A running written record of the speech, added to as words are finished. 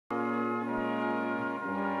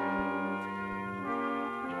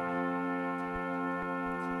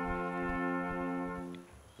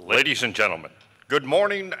Ladies and gentlemen, good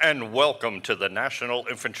morning and welcome to the National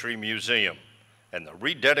Infantry Museum and the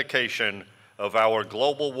rededication of our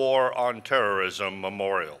Global War on Terrorism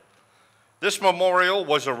Memorial. This memorial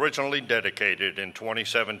was originally dedicated in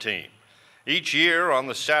 2017. Each year on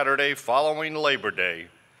the Saturday following Labor Day,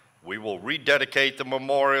 we will rededicate the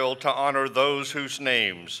memorial to honor those whose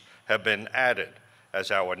names have been added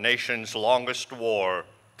as our nation's longest war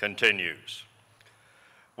continues.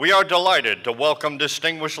 We are delighted to welcome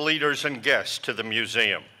distinguished leaders and guests to the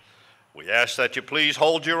museum. We ask that you please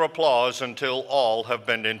hold your applause until all have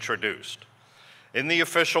been introduced. In the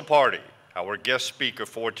official party, our guest speaker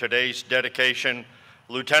for today's dedication,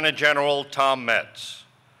 Lieutenant General Tom Metz.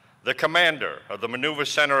 The commander of the Maneuver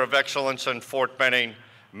Center of Excellence in Fort Benning,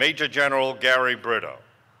 Major General Gary Brito.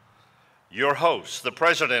 Your host, the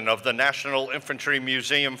president of the National Infantry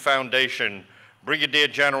Museum Foundation, Brigadier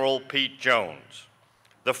General Pete Jones.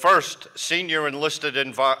 The first senior enlisted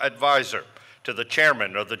advisor to the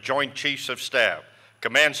chairman of the Joint Chiefs of Staff,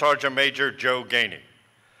 Command Sergeant Major Joe Gainey.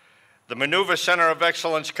 The Maneuver Center of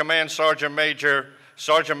Excellence Command Sergeant Major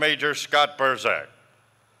Scott Burzak,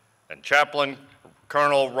 and Chaplain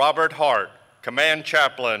Colonel Robert Hart, Command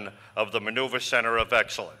Chaplain of the Maneuver Center of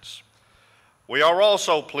Excellence. We are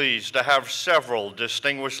also pleased to have several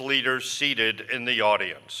distinguished leaders seated in the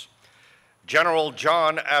audience. General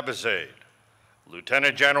John Abizaid,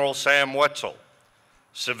 Lieutenant General Sam Wetzel,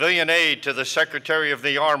 Civilian Aide to the Secretary of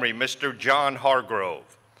the Army, Mr. John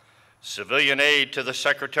Hargrove, Civilian Aide to the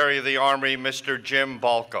Secretary of the Army, Mr. Jim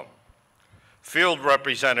Balcom, Field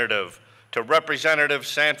Representative to Representative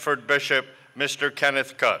Sanford Bishop, Mr.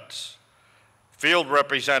 Kenneth Cutts, Field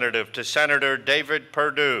Representative to Senator David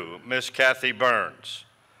Perdue, Ms. Kathy Burns,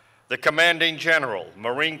 the Commanding General,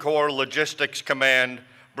 Marine Corps Logistics Command,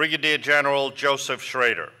 Brigadier General Joseph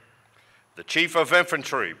Schrader, the Chief of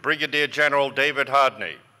Infantry, Brigadier General David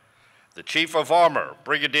Hodney, the Chief of Armor,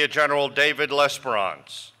 Brigadier General David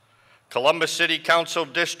Lesperance, Columbus City Council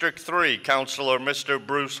District 3, Councilor Mr.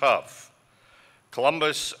 Bruce Huff,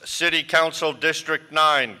 Columbus City Council District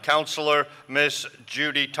 9, Councilor Ms.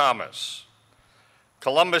 Judy Thomas,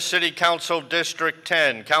 Columbus City Council District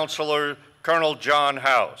 10, Councilor Colonel John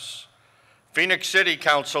House, Phoenix City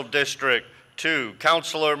Council District 2,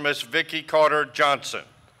 Councilor Ms. Vicki Carter Johnson,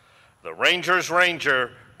 the Rangers Ranger,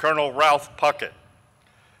 Colonel Ralph Puckett,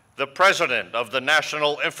 the President of the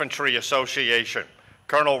National Infantry Association,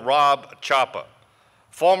 Colonel Rob Chapa,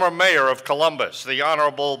 former Mayor of Columbus, the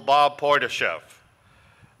Honorable Bob Poitashev,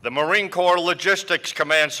 the Marine Corps Logistics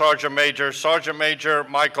Command Sergeant Major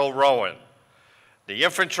Michael Rowan, the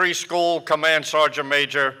Infantry School Command Sergeant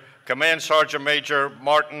Major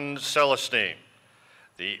Martin Celestine,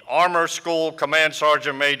 the Armor School Command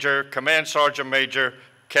Sergeant Major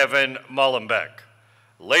Kevin Mullenbeck.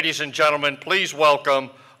 Ladies and gentlemen, please welcome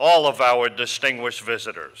all of our distinguished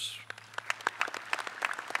visitors.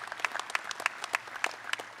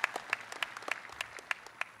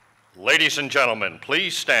 Ladies and gentlemen,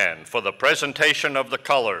 please stand for the presentation of the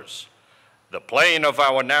colors, the playing of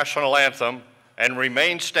our national anthem, and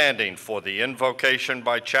remain standing for the invocation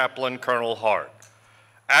by Chaplain Colonel Hart.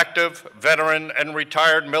 Active, veteran, and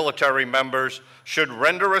retired military members should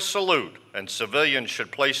render a salute, and civilians should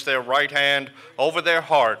place their right hand over their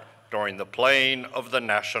heart during the playing of the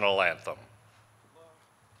national anthem.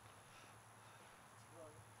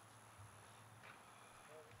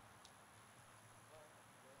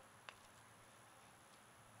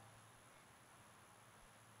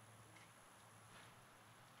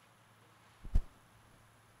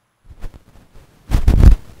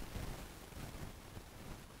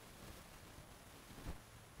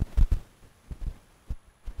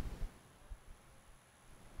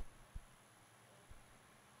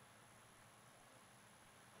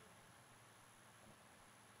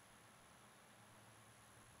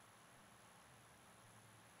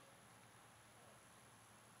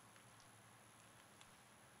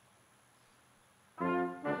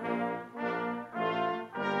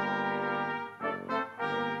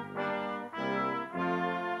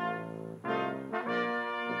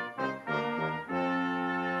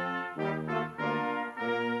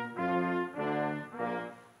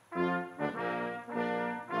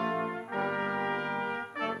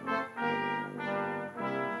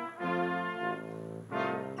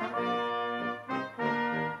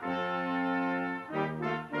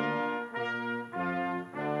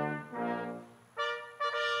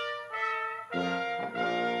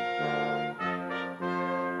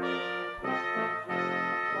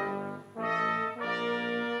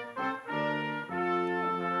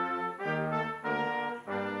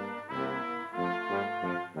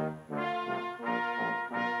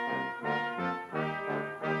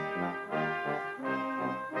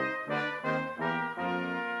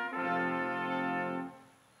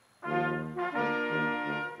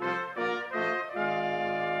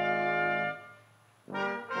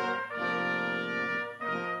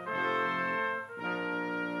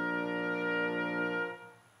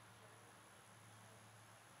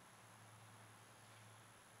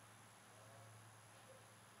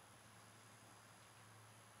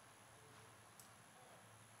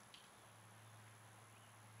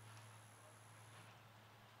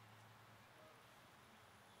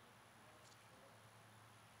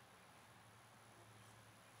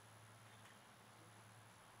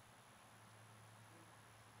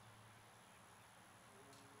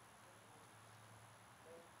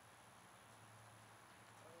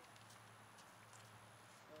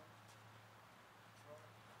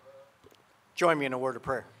 Join me in a word of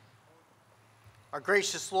prayer. Our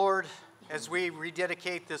gracious Lord, as we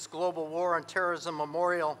rededicate this Global War on Terrorism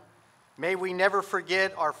memorial, may we never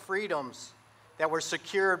forget our freedoms that were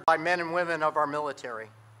secured by men and women of our military.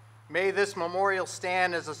 May this memorial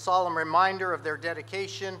stand as a solemn reminder of their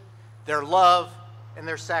dedication, their love, and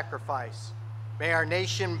their sacrifice. May our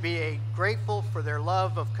nation be grateful for their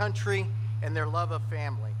love of country and their love of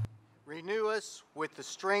family. Renew us with the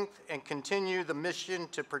strength and continue the mission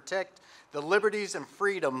to protect the liberties and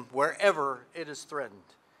freedom wherever it is threatened.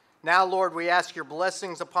 Now, Lord, we ask your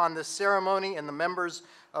blessings upon this ceremony and the members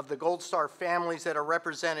of the Gold Star families that are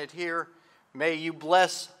represented here. May you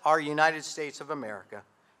bless our United States of America.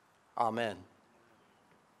 Amen.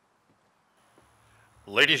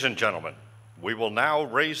 Ladies and gentlemen, we will now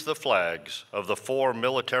raise the flags of the 4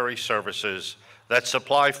 military services that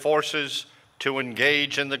supply forces to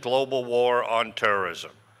engage in the global war on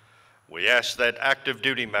terrorism. We ask that active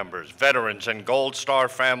duty members, veterans, and Gold Star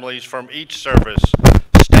families from each service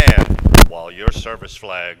stand while your service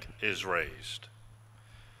flag is raised.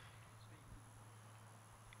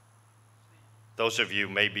 Those of you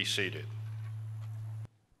may be seated.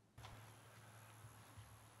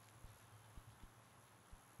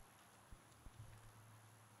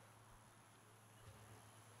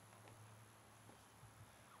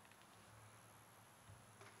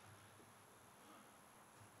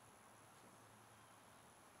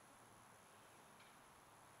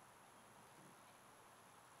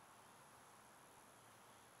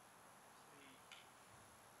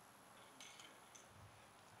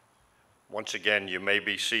 Once again, you may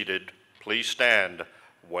be seated. Please stand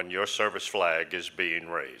when your service flag is being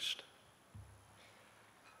raised.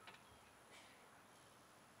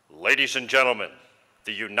 Ladies and gentlemen,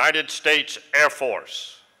 the United States Air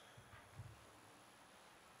Force.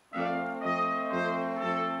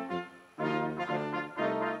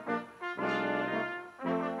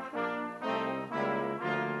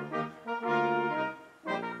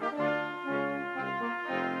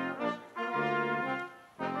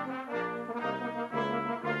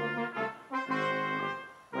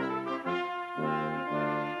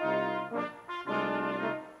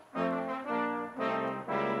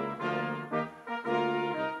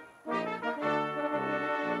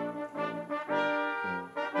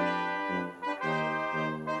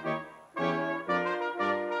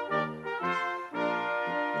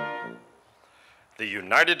 The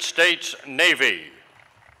United States Navy.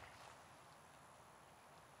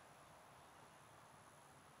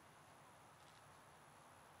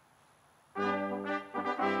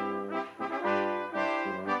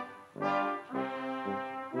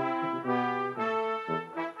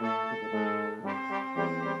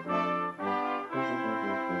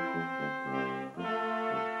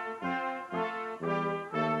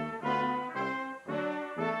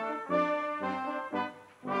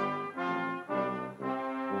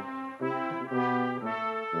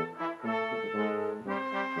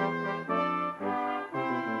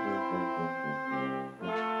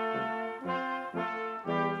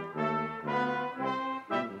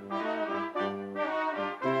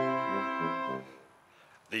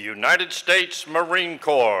 The United States Marine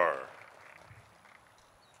Corps.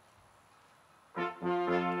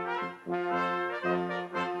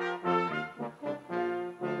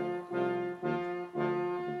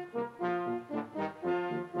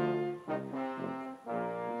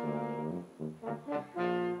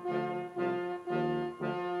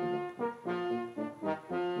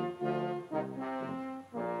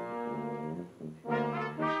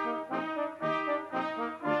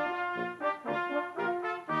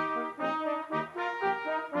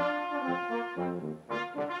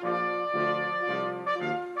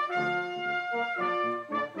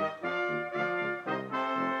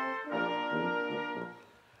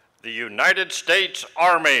 The United States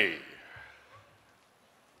Army.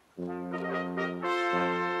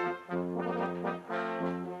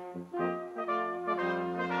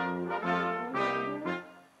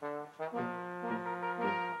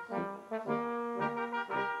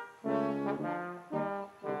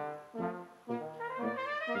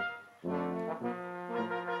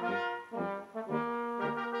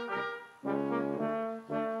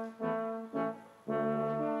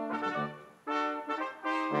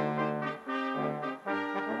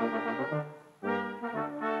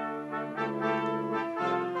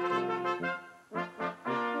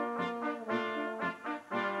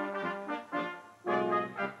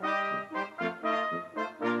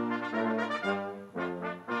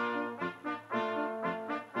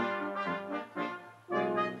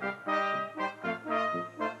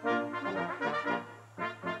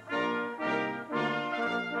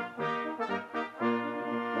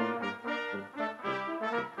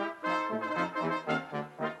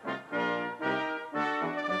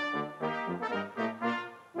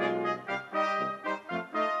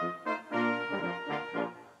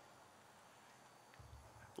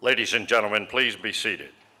 Ladies and gentlemen, please be seated.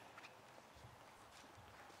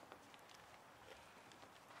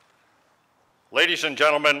 Ladies and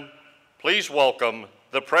gentlemen, please welcome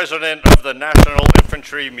the President of the National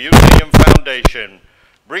Infantry Museum Foundation,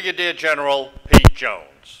 Brigadier General Pete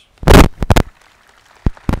Jones.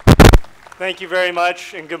 Thank you very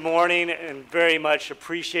much, and good morning, and very much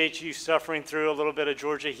appreciate you suffering through a little bit of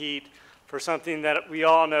Georgia heat for something that we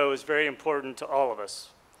all know is very important to all of us.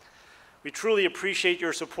 We truly appreciate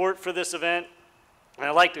your support for this event, and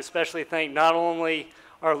I'd like to especially thank not only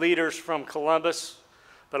our leaders from Columbus,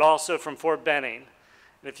 but also from Fort Benning.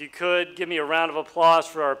 And if you could, give me a round of applause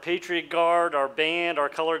for our Patriot Guard, our band, our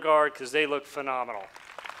color guard, because they look phenomenal.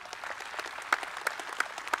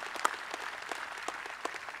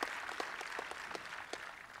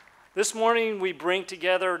 This morning, we bring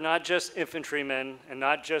together not just infantrymen and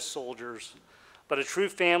not just soldiers, but a true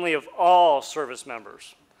family of all service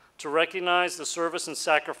members to recognize the service and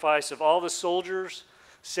sacrifice of all the soldiers,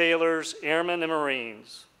 sailors, airmen, and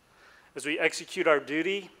Marines as we execute our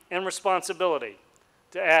duty and responsibility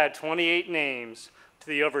to add 28 names to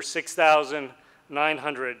the over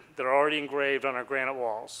 6,900 that are already engraved on our granite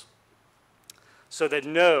walls, so that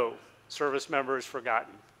no service member is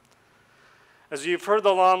forgotten. As you've heard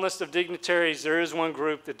the long list of dignitaries, there is one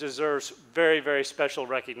group that deserves very, very special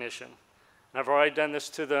recognition. And I've already done this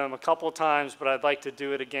to them a couple of times, but I'd like to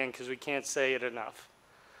do it again because we can't say it enough.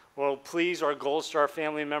 Well, please, our Gold Star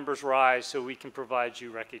family members rise so we can provide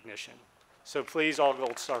you recognition. So please, all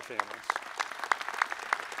Gold Star families.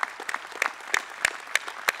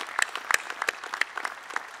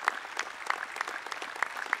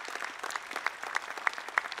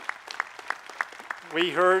 We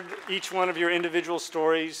heard each one of your individual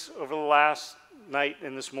stories over the last night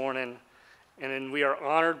and this morning, and we are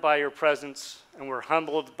honored by your presence, and we're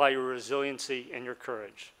humbled by your resiliency and your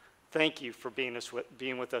courage. Thank you for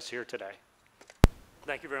being with us here today.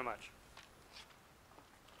 Thank you very much.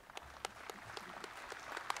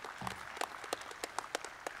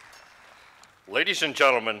 Ladies and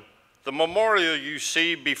gentlemen, the memorial you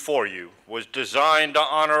see before you was designed to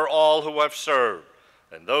honor all who have served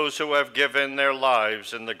and those who have given their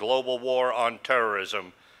lives in the global war on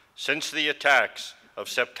terrorism since the attacks of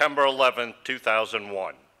September 11,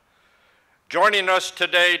 2001. Joining us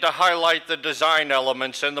today to highlight the design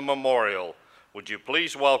elements in the memorial, would you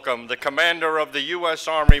please welcome the commander of the U.S.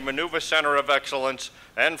 Army Maneuver Center of Excellence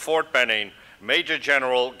and Fort Benning, Major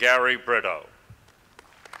General Gary Brito.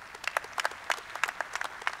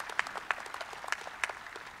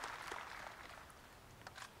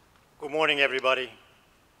 Good morning, everybody.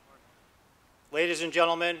 Ladies and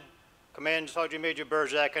gentlemen, Command Sergeant Major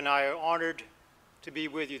Burzak and I are honored to be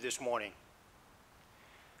with you this morning.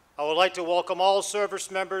 I would like to welcome all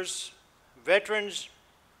service members, veterans,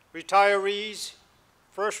 retirees,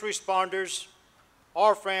 first responders,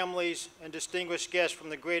 our families, and distinguished guests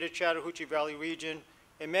from the greater Chattahoochee Valley region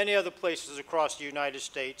and many other places across the United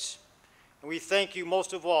States. And we thank you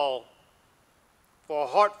most of all for a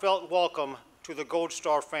heartfelt welcome to the Gold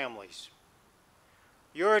Star families.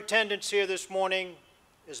 Your attendance here this morning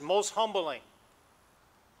is most humbling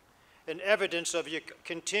and evidence of your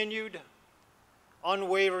continued,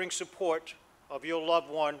 unwavering support of your loved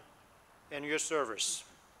one and your service.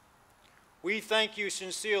 We thank you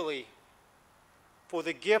sincerely for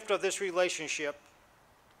the gift of this relationship,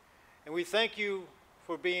 and we thank you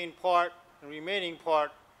for being part and remaining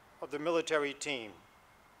part of the military team.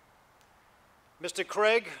 Mr.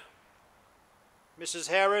 Craig, Mrs.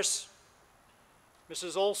 Harris,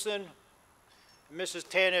 Mrs. Olson, and Mrs.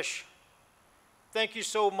 Tanish, thank you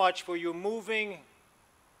so much for your moving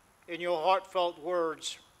and your heartfelt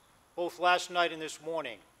words, both last night and this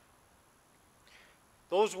morning.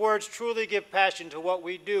 Those words truly give passion to what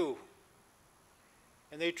we do,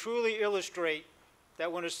 and they truly illustrate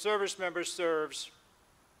that when a service member serves,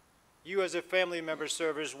 you as a family member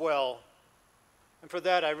serve as well. And for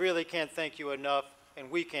that, I really can't thank you enough,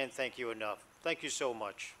 and we can't thank you enough. Thank you so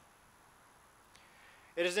much.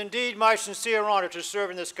 It is indeed my sincere honor to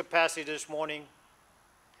serve in this capacity this morning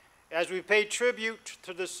as we pay tribute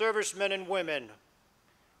to the servicemen and women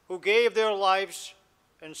who gave their lives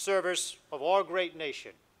in service of our great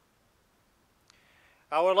nation.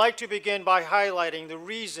 I would like to begin by highlighting the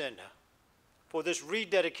reason for this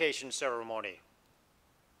rededication ceremony.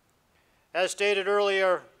 As stated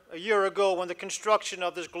earlier, a year ago when the construction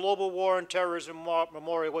of this Global War on Terrorism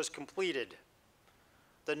Memorial was completed,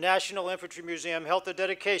 the National Infantry Museum held the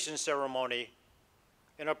dedication ceremony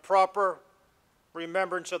in a proper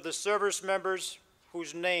remembrance of the service members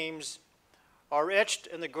whose names are etched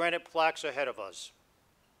in the granite plaques ahead of us.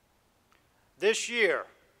 This year,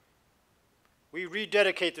 we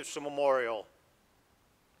rededicate this memorial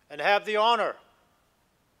and have the honor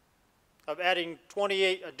of adding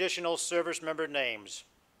 28 additional service member names.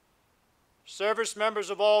 Service members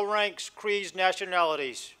of all ranks, creeds,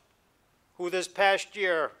 nationalities, who this past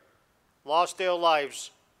year lost their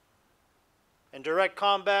lives in direct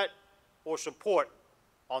combat or support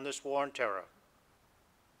on this war on terror.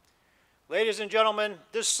 Ladies and gentlemen,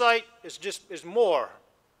 this site is more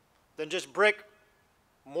than just brick,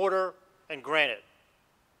 mortar, and granite.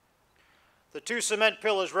 The two cement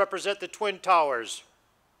pillars represent the Twin Towers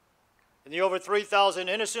and the over 3,000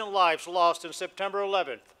 innocent lives lost on September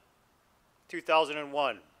 11th,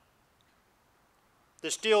 2001.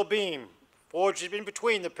 The steel beam forged in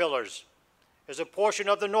between the pillars is a portion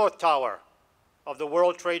of the North Tower of the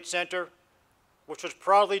World Trade Center, which was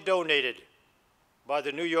proudly donated by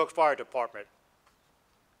the New York Fire Department.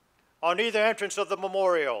 On either entrance of the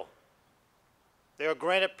memorial, there are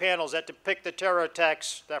granite panels that depict the terror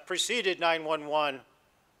attacks that preceded 9/11,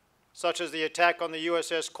 such as the attack on the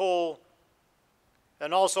USS Cole,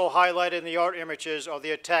 and also highlighted in the art images of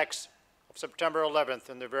the attacks of September 11th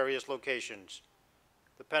in their various locations: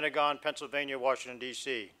 the Pentagon, Pennsylvania, Washington,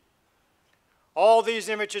 D.C. All these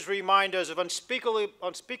images remind us of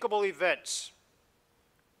unspeakable events.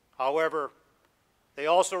 However, they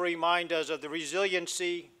also remind us of the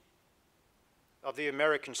resiliency of the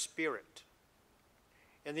American spirit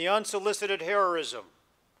and the unsolicited heroism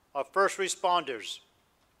of first responders,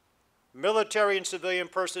 military and civilian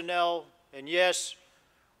personnel, and yes,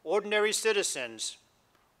 ordinary citizens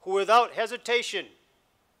who without hesitation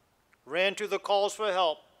ran to the calls for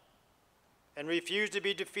help and refused to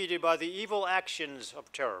be defeated by the evil actions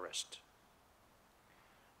of terrorists.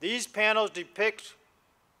 These panels depict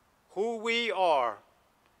who we are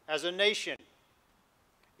as a nation,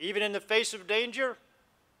 even in the face of danger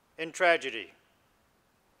and tragedy.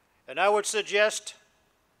 And I would suggest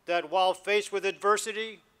that while faced with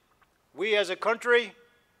adversity, we as a country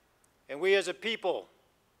and we as a people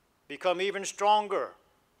become even stronger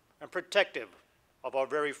and protective of our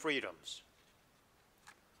very freedoms.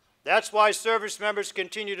 That's why service members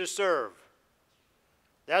continue to serve.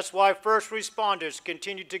 That's why first responders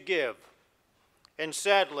continue to give. And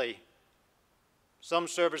sadly, some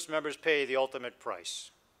service members pay the ultimate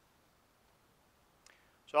price.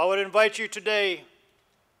 So I would invite you today,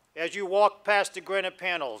 as you walk past the granite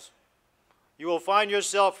panels, you will find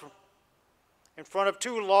yourself in front of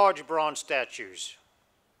two large bronze statues.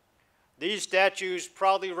 These statues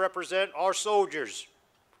proudly represent our soldiers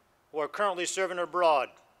who are currently serving abroad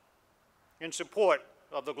in support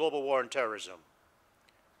of the global war on terrorism.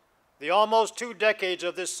 The almost 2 decades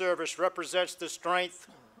of this service represents the strength,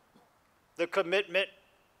 the commitment,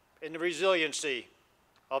 and the resiliency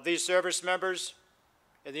of these service members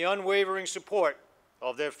and the unwavering support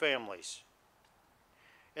of their families.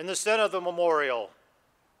 In the center of the memorial,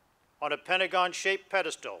 on a Pentagon-shaped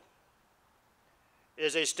pedestal,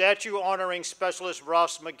 is a statue honoring Specialist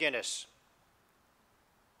Ross McGinnis,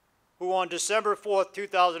 who on December 4th,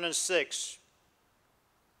 2006,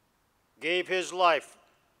 gave his life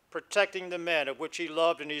protecting the men of which he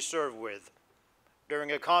loved and he served with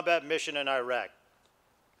during a combat mission in Iraq.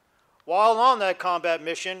 While on that combat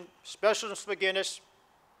mission, Specialist McGinnis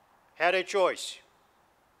had a choice.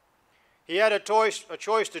 He had a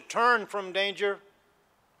choice to turn from danger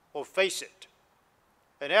or face it.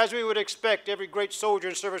 And as we would expect every great soldier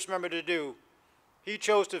and service member to do, he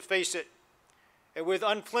chose to face it, and with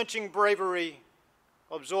unflinching bravery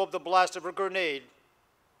absorbed the blast of a grenade,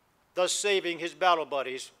 thus saving his battle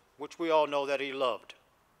buddies, which we all know that he loved.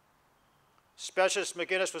 Specialist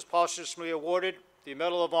McGinnis was posthumously awarded the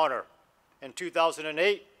Medal of Honor in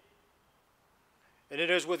 2008, and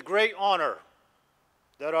it is with great honor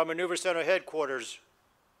that our Maneuver Center headquarters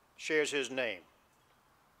shares his name.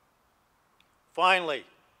 Finally,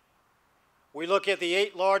 we look at the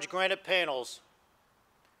 8 large granite panels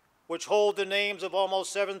which hold the names of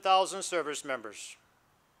almost 7,000 service members.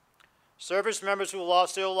 Service members who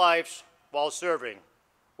lost their lives while serving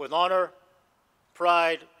with honor,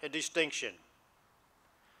 pride, and distinction.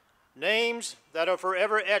 Names that are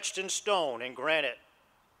forever etched in stone and granite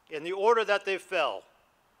in the order that they fell,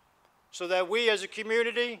 so that we as a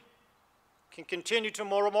community can continue to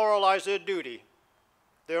memorialize their duty,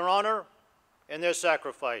 their honor, and their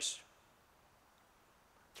sacrifice.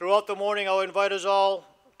 Throughout the morning, I'll invite us all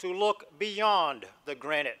to look beyond the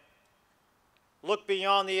granite, look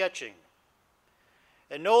beyond the etching,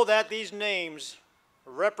 and know that these names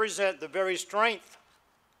represent the very strength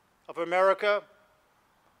of America,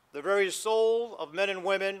 the very soul of men and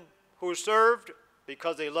women who served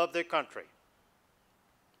because they loved their country.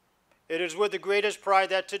 It is with the greatest pride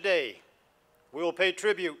that today we will pay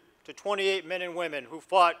tribute to 28 men and women who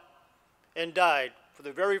fought and died for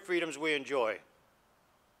the very freedoms we enjoy.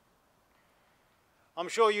 I'm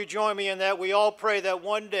sure you join me in that we all pray that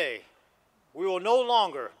one day we will no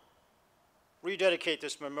longer rededicate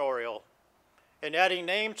this memorial and adding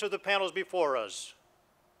names to the panels before us.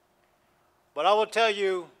 But I will tell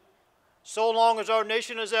you, so long as our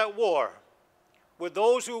nation is at war with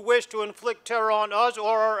those who wish to inflict terror on us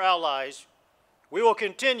or our allies, we will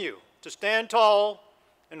continue to stand tall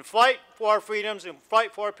and fight for our freedoms and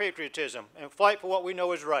fight for our patriotism and fight for what we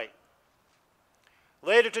know is right.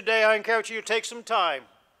 Later today, I encourage you to take some time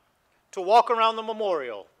to walk around the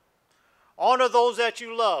memorial. Honor those that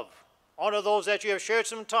you love, honor those that you have shared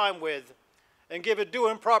some time with, and give a due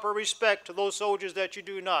and proper respect to those soldiers that you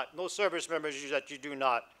do not, those service members that you do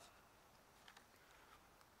not.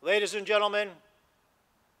 Ladies and gentlemen,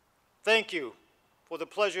 thank you for the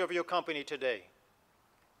pleasure of your company today.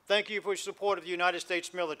 Thank you for your support of the United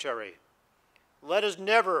States military. Let us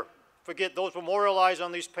never forget those memorialized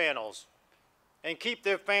on these panels and keep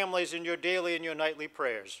their families in your daily and your nightly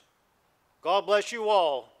prayers. God bless you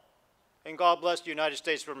all, and God bless the United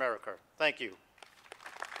States of America. Thank you.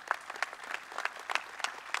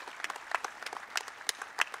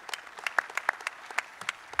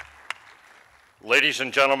 Ladies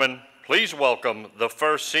and gentlemen, please welcome the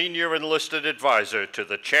first senior enlisted advisor to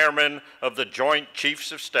the chairman of the Joint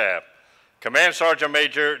Chiefs of Staff, Command Sergeant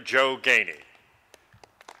Major Joe Gainey.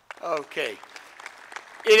 Okay.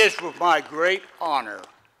 It is with my great honor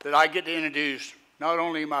that I get to introduce not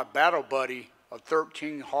only my battle buddy of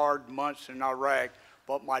 13 hard months in Iraq,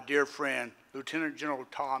 but my dear friend, Lieutenant General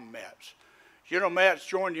Tom Metz. General Metz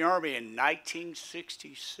joined the Army in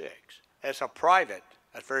 1966 as a private.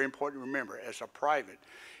 That's very important to remember, as a private.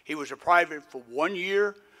 He was a private for 1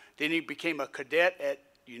 year, then he became a cadet at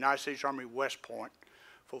the United States Army West Point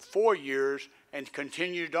for 4 years and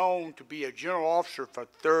continued on to be a general officer for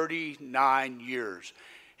 39 years.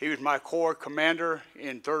 He was my Corps commander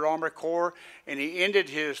in 3rd Armored Corps, and he ended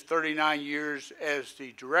his 39 years as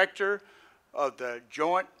the director of the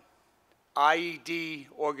Joint IED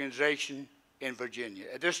organization in Virginia.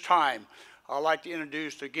 At this time, I'd like to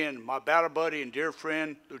introduce again my battle buddy and dear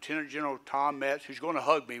friend, Lieutenant General Tom Metz, who's going to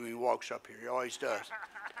hug me when he walks up here. He always does.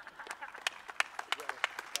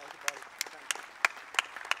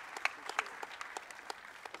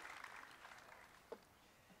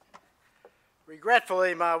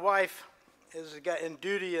 Regretfully, my wife is in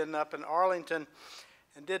duty up in Arlington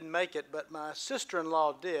and didn't make it, but my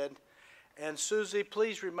sister-in-law did. And Susie,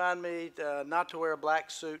 please remind me not to wear a black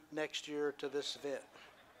suit next year to this event.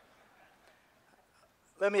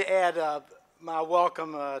 Let me add my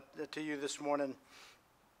welcome to you this morning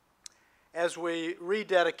as we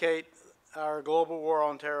rededicate our Global War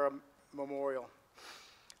on Terror Memorial.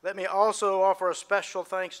 Let me also offer a special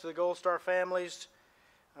thanks to the Gold Star families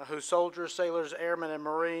whose soldiers, sailors, airmen, and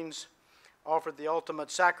Marines offered the ultimate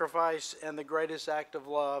sacrifice and the greatest act of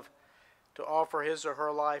love to offer his or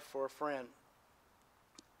her life for a friend.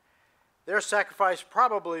 Their sacrifice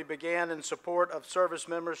probably began in support of service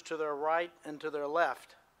members to their right and to their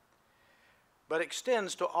left, but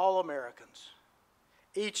extends to all Americans.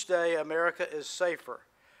 Each day, America is safer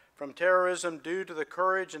from terrorism due to the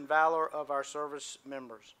courage and valor of our service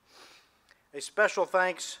members. A special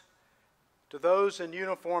thanks to those in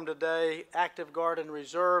uniform today, active guard and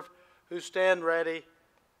reserve, who stand ready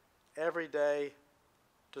every day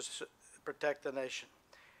to protect the nation.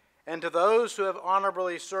 And to those who have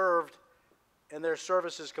honorably served and their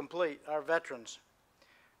service is complete, our veterans,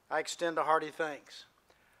 I extend a hearty thanks.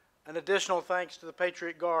 An additional thanks to the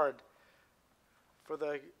Patriot Guard for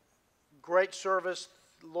the great service,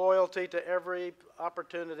 loyalty to every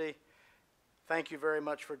opportunity. Thank you very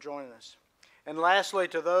much for joining us. And lastly,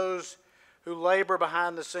 to those who labor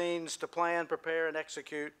behind the scenes to plan, prepare, and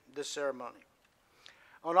execute this ceremony.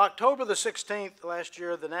 On October the 16th last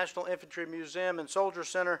year, the National Infantry Museum and Soldier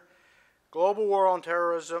Center Global War on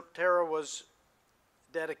Terror was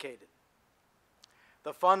dedicated.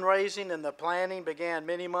 The fundraising and the planning began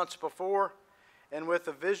many months before, and with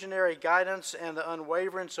the visionary guidance and the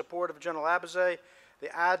unwavering support of General Abizaid,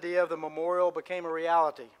 the idea of the memorial became a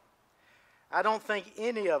reality. I don't think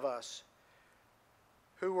any of us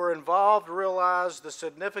who were involved realized the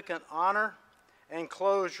significant honor and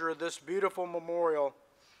closure this beautiful memorial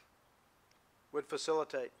would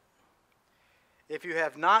facilitate. If you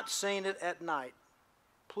have not seen it at night,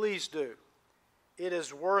 please do. It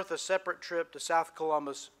is worth a separate trip to South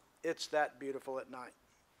Columbus. It's that beautiful at night.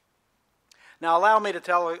 Now allow me to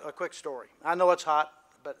tell a quick story. I know it's hot,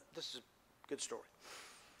 but this is a good story.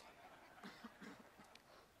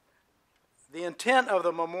 The intent of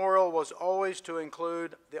the memorial was always to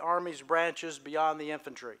include the Army's branches beyond the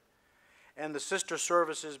infantry and the sister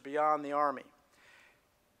services beyond the Army.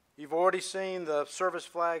 You've already seen the service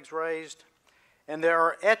flags raised, and there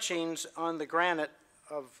are etchings on the granite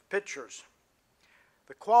of pictures.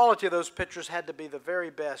 The quality of those pictures had to be the very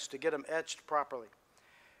best to get them etched properly.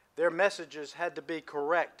 Their messages had to be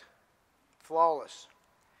correct, flawless.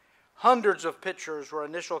 Hundreds of pictures were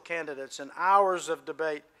initial candidates, and hours of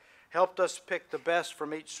debate helped us pick the best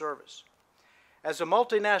from each service. As a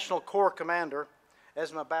multinational corps commander,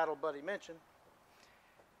 as my battle buddy mentioned,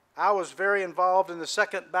 I was very involved in the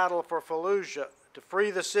second battle for Fallujah to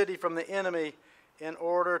free the city from the enemy in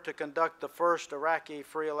order to conduct the first Iraqi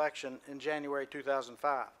free election in January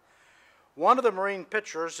 2005. One of the Marine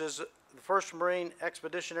pictures is the 1st Marine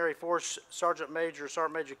Expeditionary Force Sergeant Major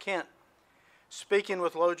Kent speaking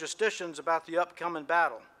with logisticians about the upcoming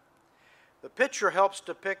battle. The picture helps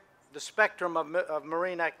depict the spectrum of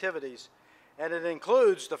Marine activities, and it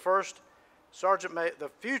includes the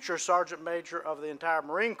future Sergeant Major of the entire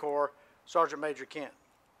Marine Corps, Sergeant Major Kent.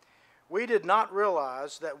 We did not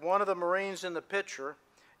realize that one of the Marines in the picture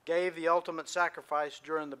gave the ultimate sacrifice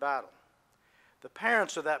during the battle. The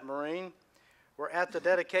parents of that Marine were at the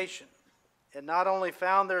dedication and not only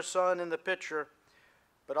found their son in the picture,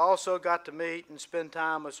 but also got to meet and spend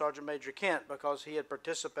time with Sergeant Major Kent because he had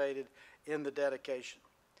participated in the dedication.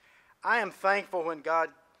 I am thankful when God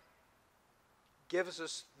gives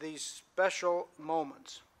us these special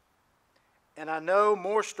moments, and I know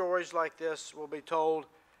more stories like this will be told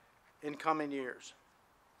in coming years.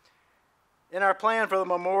 In our plan for the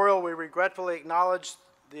memorial, we regretfully acknowledged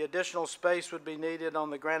the additional space would be needed on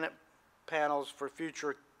the granite panels for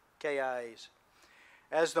future KIAs.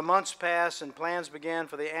 As the months passed and plans began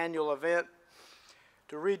for the annual event,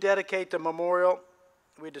 to rededicate the memorial,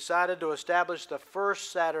 we decided to establish the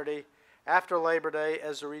first Saturday after Labor Day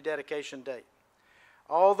as the rededication date.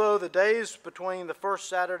 Although the days between the first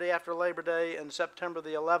Saturday after Labor Day and September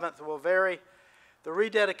the 11th will vary, the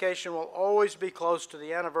rededication will always be close to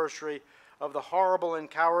the anniversary of the horrible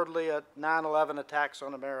and cowardly 9/11 attacks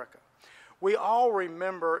on America. We all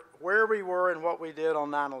remember where we were and what we did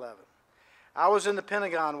on 9/11. I was in the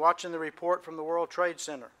Pentagon watching the report from the World Trade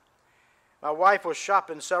Center. My wife was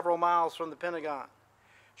shopping several miles from the Pentagon.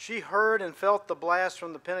 She heard and felt the blast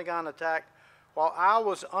from the Pentagon attack while I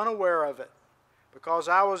was unaware of it because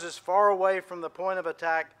I was as far away from the point of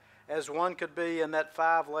attack as one could be in that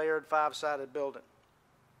five-layered, five-sided building.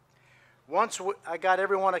 Once I got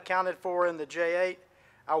everyone accounted for in the J8,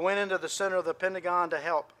 I went into the center of the Pentagon to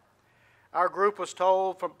help. Our group was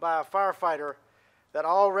told by a firefighter that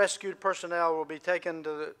all rescued personnel will be taken to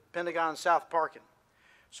the Pentagon South parking.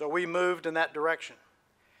 So we moved in that direction.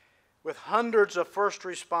 With hundreds of first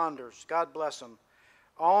responders, God bless them,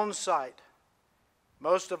 on site,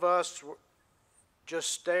 most of us just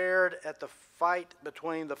stared at the fight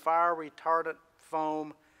between the fire retardant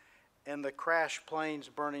foam and the crash plane's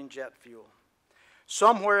burning jet fuel.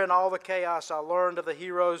 Somewhere in all the chaos, I learned of the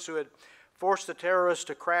heroes who had forced the terrorists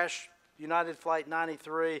to crash United Flight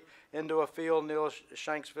 93 into a field near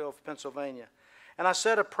Shanksville, Pennsylvania. And I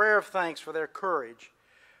said a prayer of thanks for their courage,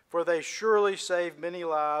 for they surely saved many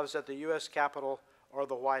lives at the U.S. Capitol or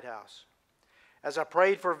the White House. As I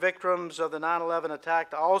prayed for victims of the 9/11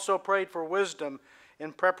 attack, I also prayed for wisdom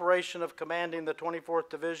in preparation of commanding the 24th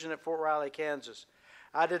Division at Fort Riley, Kansas.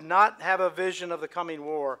 I did not have a vision of the coming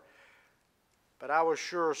war, but I was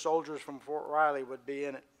sure soldiers from Fort Riley would be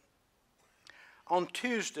in it. On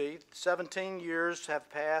Tuesday, 17 years have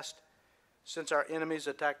passed since our enemies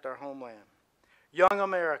attacked our homeland. Young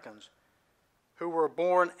Americans who were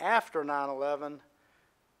born after 9/11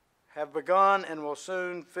 have begun and will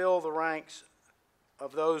soon fill the ranks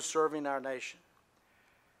of those serving our nation.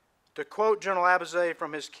 To quote General Abizaid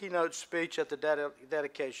from his keynote speech at the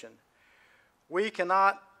dedication, "We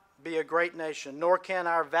cannot be a great nation, nor can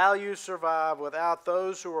our values survive without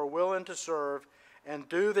those who are willing to serve and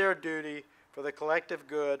do their duty for the collective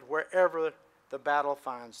good wherever the battle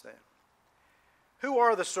finds them." Who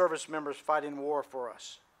are the service members fighting war for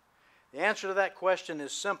us? The answer to that question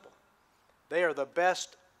is simple. They are the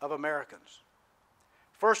best of Americans.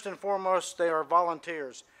 First and foremost, they are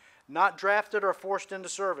volunteers, not drafted or forced into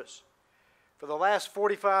service. For the last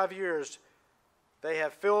 45 years, they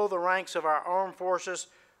have filled the ranks of our armed forces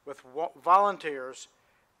with volunteers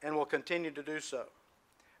and will continue to do so.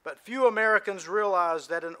 But few Americans realize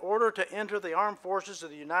that in order to enter the armed forces of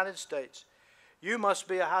the United States, you must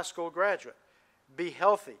be a high school graduate, be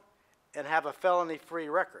healthy, and have a felony-free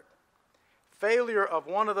record. Failure of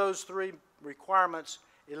one of those three requirements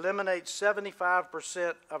eliminates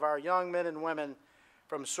 75% of our young men and women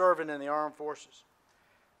from serving in the armed forces.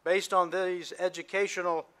 Based on these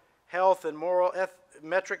educational, health, and moral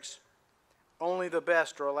metrics, only the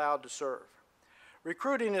best are allowed to serve.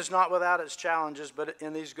 Recruiting is not without its challenges, but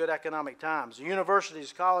in these good economic times.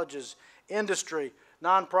 Universities, colleges, industry,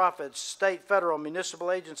 nonprofits, state, federal,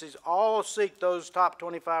 municipal agencies all seek those top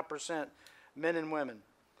 25% men and women.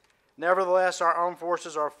 Nevertheless, our armed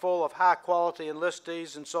forces are full of high-quality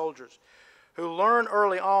enlistees and soldiers who learn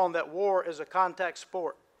early on that war is a contact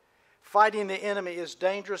sport. Fighting the enemy is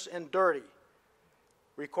dangerous and dirty,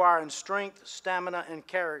 requiring strength, stamina, and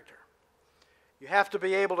character. You have to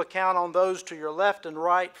be able to count on those to your left and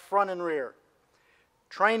right, front and rear.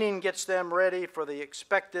 Training gets them ready for the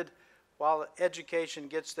expected, while education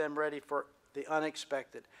gets them ready for the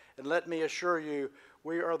unexpected. And let me assure you,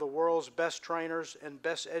 we are the world's best trainers and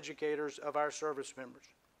best educators of our service members.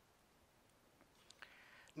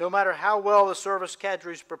 No matter how well the service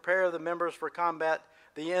cadres prepare the members for combat,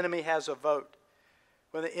 the enemy has a vote.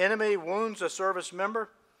 When the enemy wounds a service member,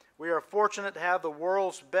 we are fortunate to have the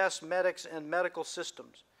world's best medics and medical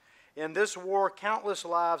systems. In this war, countless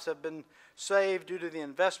lives have been saved due to the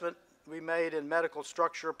investment we made in medical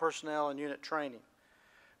structure, personnel, and unit training.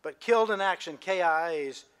 But killed in action,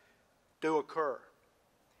 KIAs, do occur.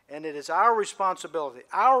 And it is our responsibility,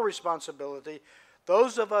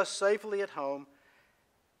 those of us safely at home,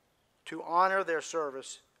 to honor their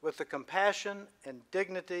service with the compassion and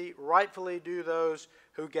dignity rightfully due those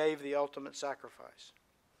who gave the ultimate sacrifice.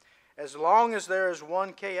 As long as there is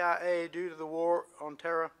one KIA due to the war on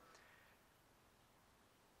terror,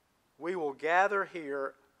 we will gather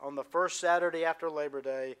here on the first Saturday after Labor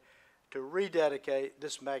Day to rededicate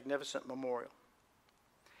this magnificent memorial.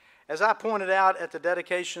 As I pointed out at the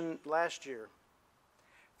dedication last year,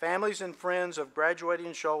 families and friends of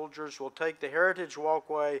graduating soldiers will take the Heritage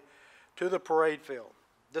Walkway to the parade field,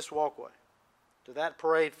 this walkway, to that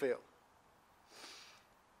parade field.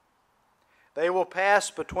 They will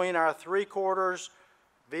pass between our three-quarters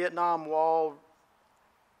Vietnam Wall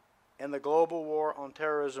and the Global War on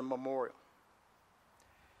Terrorism Memorial.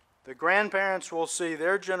 The grandparents will see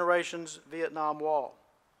their generation's Vietnam Wall,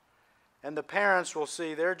 and the parents will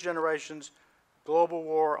see their generation's Global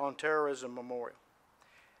War on Terrorism Memorial.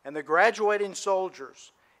 And the graduating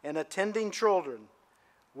soldiers and attending children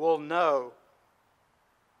will know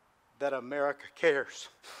that America cares.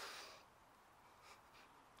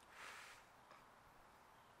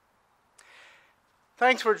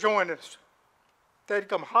 Thanks for joining us. They'd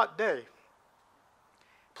come a hot day.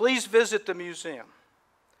 Please visit the museum.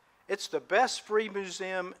 It's the best free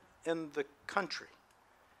museum in the country,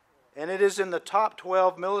 and it is in the top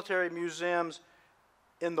 12 military museums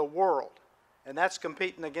in the world, and that's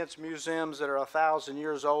competing against museums that are 1,000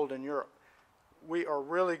 years old in Europe. We are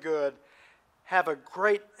really good. Have a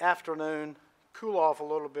great afternoon. Cool off a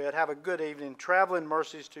little bit. Have a good evening. Traveling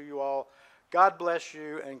mercies to you all. God bless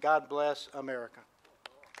you, and God bless America.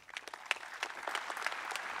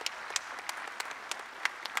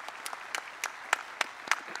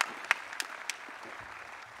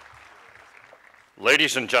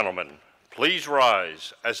 Ladies and gentlemen, please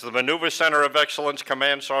rise as the Maneuver Center of Excellence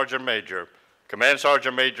Command Sergeant Major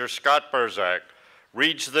Scott Burzak,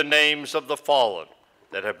 reads the names of the fallen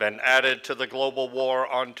that have been added to the Global War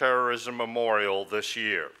on Terrorism Memorial this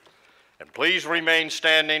year. And please remain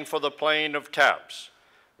standing for the playing of taps.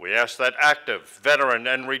 We ask that active, veteran,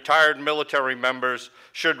 and retired military members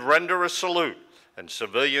should render a salute, and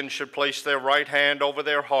civilians should place their right hand over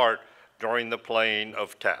their heart during the playing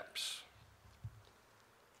of taps.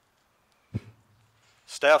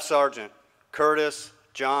 Staff Sergeant Curtis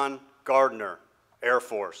John Gardner, Air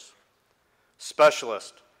Force.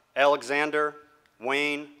 Specialist Alexander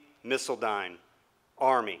Wayne Missildine,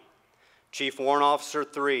 Army. Chief Warrant Officer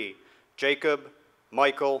 3, Jacob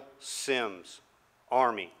Michael Sims,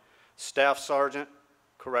 Army. Staff Sergeant,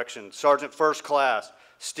 Sergeant First Class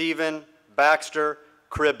Stephen Baxter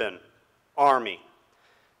Cribben, Army.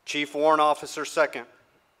 Chief Warrant Officer 2nd,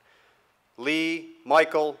 Lee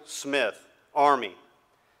Michael Smith, Army.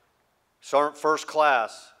 Sergeant First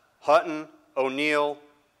Class Hutton O'Neill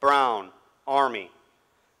Brown, Army.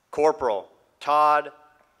 Corporal Todd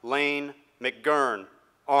Lane McGurn,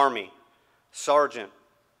 Army. Sergeant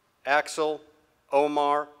Axel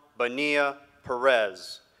Omar Bania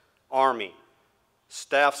Perez, Army.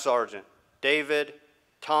 Staff Sergeant David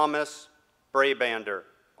Thomas Brabander,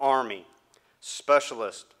 Army.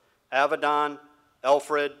 Specialist Avedon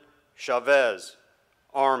Alfred Chavez,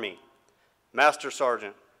 Army. Master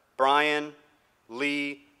Sergeant Brian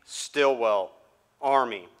Lee Stillwell,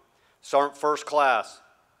 Army. Sergeant First Class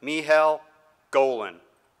Mihail Golan,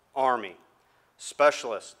 Army.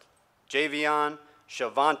 Specialist Javion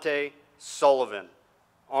Shavante Sullivan,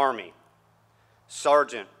 Army.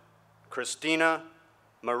 Sergeant Christina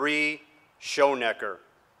Marie Schonecker,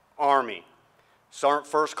 Army. Sergeant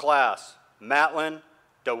First Class Matlin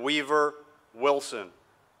DeWeaver Wilson,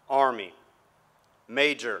 Army.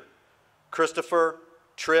 Major Christopher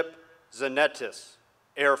Tripp Zanetis,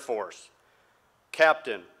 Air Force.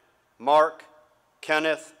 Captain Mark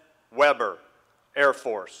Kenneth Weber, Air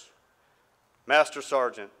Force. Master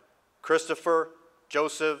Sergeant Christopher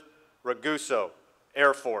Joseph Raguso,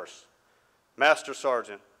 Air Force. Master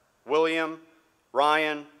Sergeant William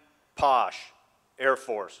Ryan Posh, Air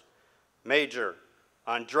Force. Major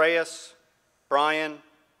Andreas Brian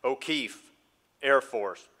O'Keefe, Air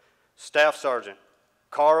Force. Staff Sergeant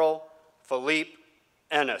Carl Philippe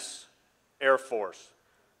Ennis, Air Force.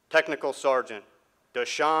 Technical Sergeant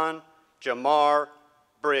Deshaun Jamar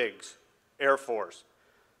Briggs, Air Force.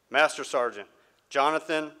 Master Sergeant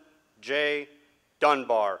Jonathan J.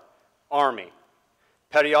 Dunbar, Army.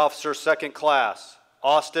 Petty Officer Second Class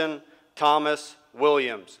Austin Thomas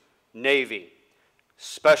Williams, Navy.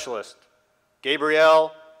 Specialist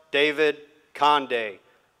Gabriel David Conde,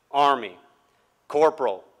 Army.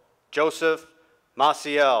 Corporal Joseph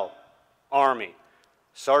Maciel, Army.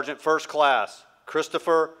 Sergeant First Class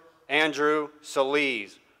Christopher Andrew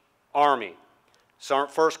Solis, Army.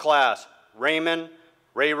 Sergeant First Class Raymond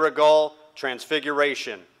Ray Regal,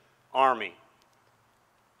 Transfiguration, Army.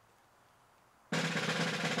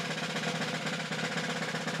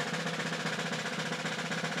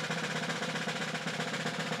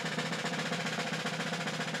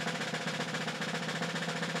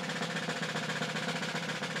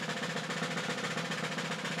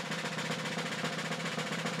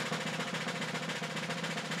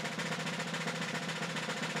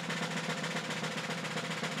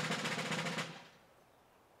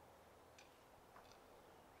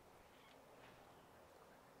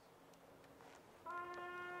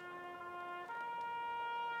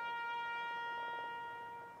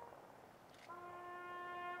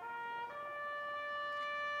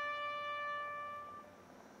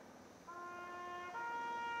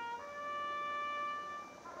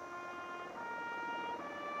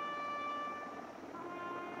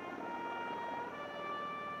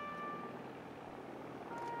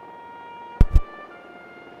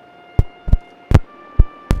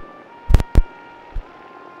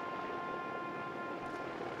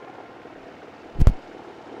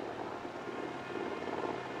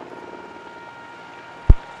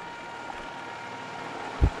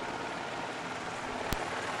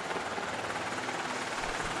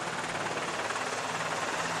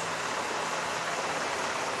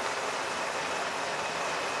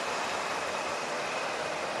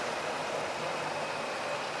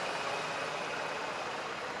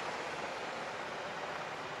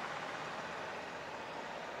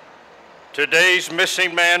 Today's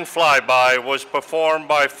Missing Man Flyby was performed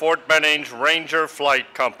by Fort Benning's Ranger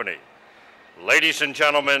Flight Company. Ladies and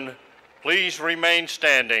gentlemen, please remain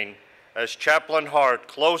standing as Chaplain Hart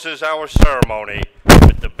closes our ceremony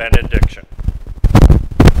with the benediction.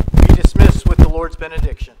 Be dismissed with the Lord's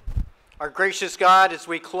benediction. Our gracious God, as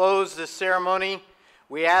we close this ceremony,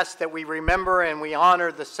 we ask that we remember and we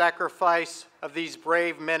honor the sacrifice of these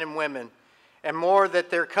brave men and women, and more that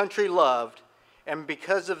their country loved, and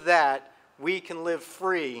because of that, we can live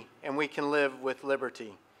free and we can live with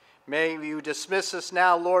liberty. May you dismiss us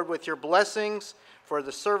now, Lord, with your blessings for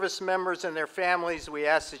the service members and their families. We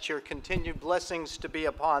ask that your continued blessings to be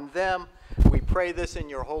upon them. We pray this in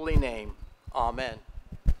your holy name. Amen.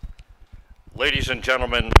 Ladies and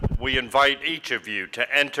gentlemen, we invite each of you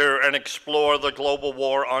to enter and explore the Global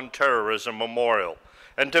War on Terrorism Memorial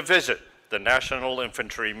and to visit the National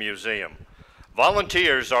Infantry Museum.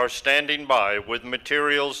 Volunteers are standing by with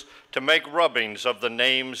materials to make rubbings of the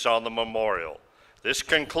names on the memorial. This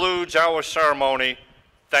concludes our ceremony.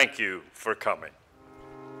 Thank you for coming.